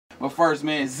But first,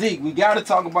 man, Zeke, we got to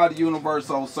talk about the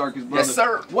Universoul Circus, brother. Yes,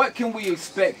 sir. What can we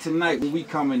expect tonight when we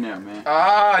come in there, man?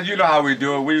 You know how we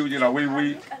do it.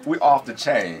 We off the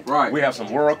chain. Right. We have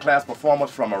some world-class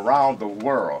performers from around the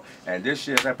world, and this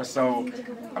year's episode,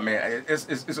 I mean, it's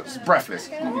breathless.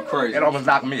 It's gonna be crazy. It almost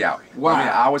knocked me out. Wow. I mean,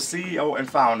 our CEO and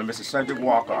founder, Mr. Cedric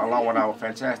Walker, along with our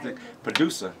fantastic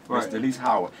producer, Right. Ms. Denise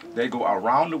Howard, they go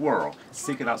around the world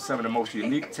seeking out some of the most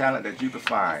unique talent that you can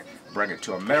find. Bring it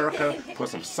to America, put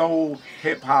some soul,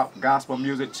 hip-hop, gospel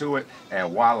music to it,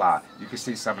 and voila, you can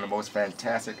see some of the most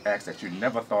fantastic acts that you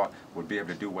never thought would be able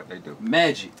to do what they do.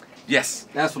 Magic. Yes.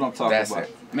 That's what I'm talking That's about.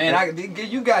 it. Man,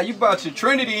 you brought your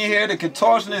Trinity in here, the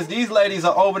contortionists. These ladies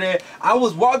are over there. I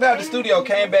was walked out the studio,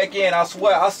 came back in. I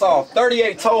swear, I saw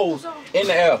 38 toes in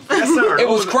the air. Yes, sir. It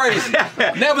was crazy.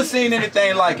 Never seen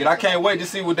anything like it. I can't wait to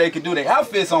see what they can do. Their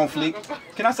outfits on fleek.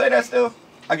 Can I say that still?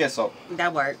 I guess so.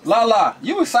 That works. Lala,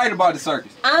 you excited about the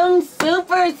circus? I'm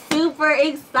super, super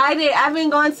excited. I've been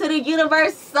going to the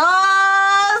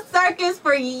Universoul Circus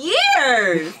for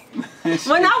years.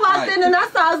 When I walked in and I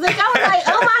saw Zeek, I was like,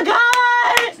 oh my God.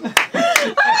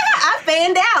 I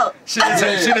fanned out. She didn't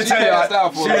tell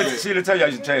you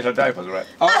you should change her diapers, right?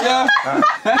 Oh, yeah?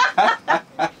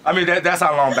 I mean, that's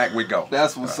how long back we go.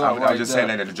 That's what's up. I was just saying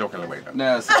that in a joking way.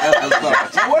 That's what's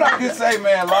up. So what I can say,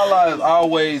 man, Lala has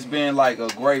always been like a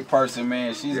great person,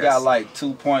 man. She's got like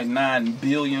 2.9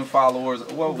 billion followers.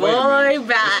 Well, wait a minute.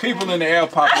 There's people in the air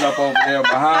popping up over there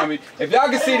behind me. If y'all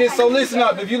can see this, so listen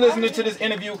up. If you're listening to this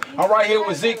interview, I'm right here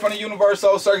with Zeek from the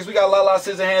Universoul Circus. We got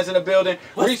Lalasizahands in the building.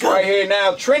 Reec right here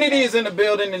now. Trinity is in the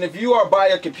building. And if you are by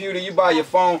your computer, you by your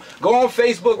phone, go on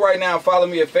Facebook right now. Follow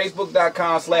me at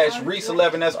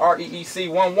facebook.com/Reec11. That's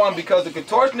REEC11, because the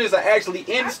contortionists are actually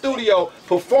in the studio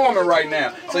performing right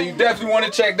now. So you definitely want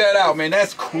to check that out, man.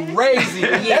 That's crazy.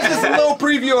 That's just a little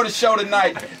preview of the show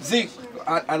tonight. Zeke,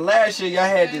 last year y'all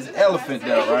had this elephant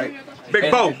there, right? Big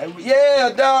Bo.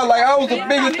 Yeah, dog. Like, I was the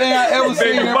biggest thing I ever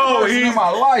seen in my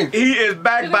life. He is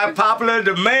backed by popular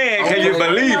demand. Can you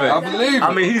believe it? I believe it.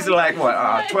 I mean, he's like,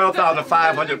 what,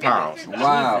 12,500 pounds.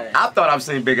 Wow. I thought I've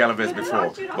seen big elephants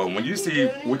before, but when you see,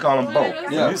 we call him Bo.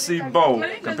 Yeah. When you see Bo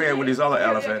compared with these other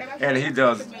elephants, and he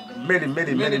does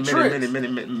many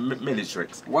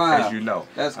tricks. Wow. As you know.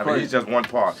 That's I crazy. mean, he's just one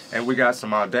part. And we got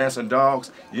some dancing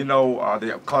dogs. You know,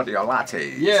 they're called the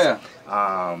Lattes. Yeah.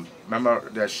 Remember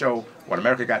that show, When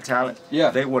America Got Talent? Yeah.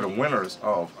 They were the winners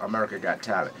of America Got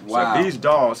Talent. Wow. So these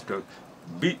dogs could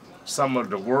beat some of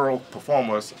the world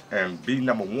performers and be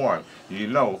 #1. You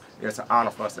know, it's an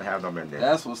honor for us to have them in there.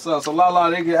 That's what's up. So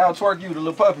Lala, they can out-twerk you, the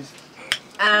little puppies?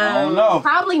 I don't know.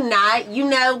 Probably not, you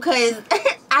know, because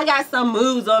I got some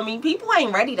moves on me. People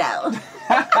ain't ready though.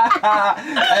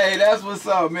 Hey, that's what's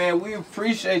up, man. We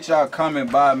appreciate y'all coming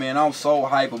by, man. I'm so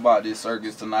hype about this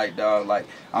circus tonight, dog. Like,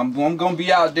 I'm gonna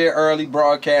be out there early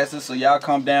broadcasting, so y'all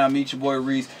come down, meet your boy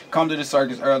Reec. Come to the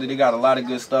circus early. They got a lot of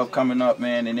good stuff coming up,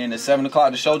 man. And then at 7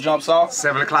 o'clock, the show jumps off.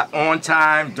 7 o'clock on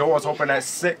time. Doors open at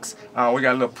 6. We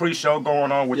got a little pre-show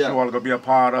going on, which you all are gonna be a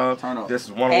part of. Turn up. This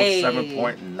is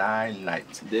 107.9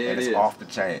 nights, There and it it's is. off the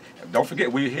chain. And don't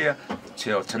forget, we're here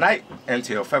till tonight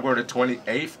until February the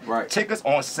 28th. Right. Tickets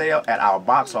on sale at our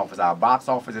box office. Our box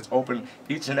office is open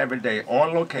each and every day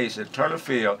on location, Turner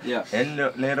Field, in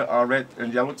the near the red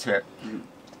and yellow tent.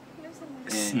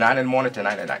 It's 9 in the morning to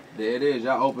 9 at night. There it is.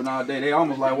 Y'all open all day. They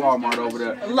almost like Walmart over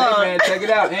there. Hey, man, check it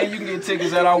out. And you can get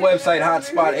tickets at our website,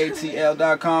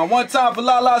 hotspotatl.com. One time for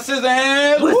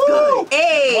Lalasizahands. Woo!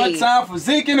 Hey. One time for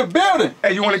Zeek in the building.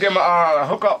 Hey, you want to give them a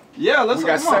hookup? Yeah, let's We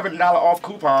got $7 off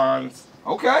coupons.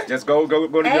 Okay. Just go to your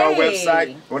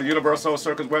website, go to the Universoul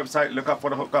Circus website, look up for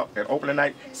the hookup, and opening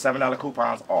night, $7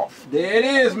 coupons off. There it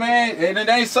is, man. And it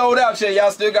ain't sold out yet.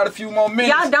 Y'all still got a few more minutes.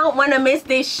 Y'all don't want to miss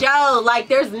this show. Like,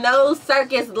 there's no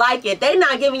circus like it. They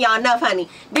not giving y'all enough, honey.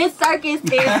 This circus is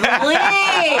lit. Like,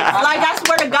 I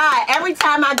swear to God, every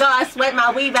time I go, I sweat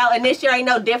my weave out, and this year ain't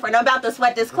no different. I'm about to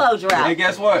sweat this closure out. Hey,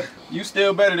 guess what? You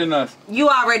still better than us. You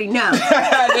already know.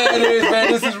 There it is,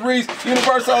 man. This is Reec,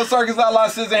 Universoul Circus,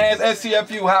 Lalasizahands,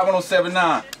 STFU, Hot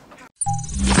 107.9.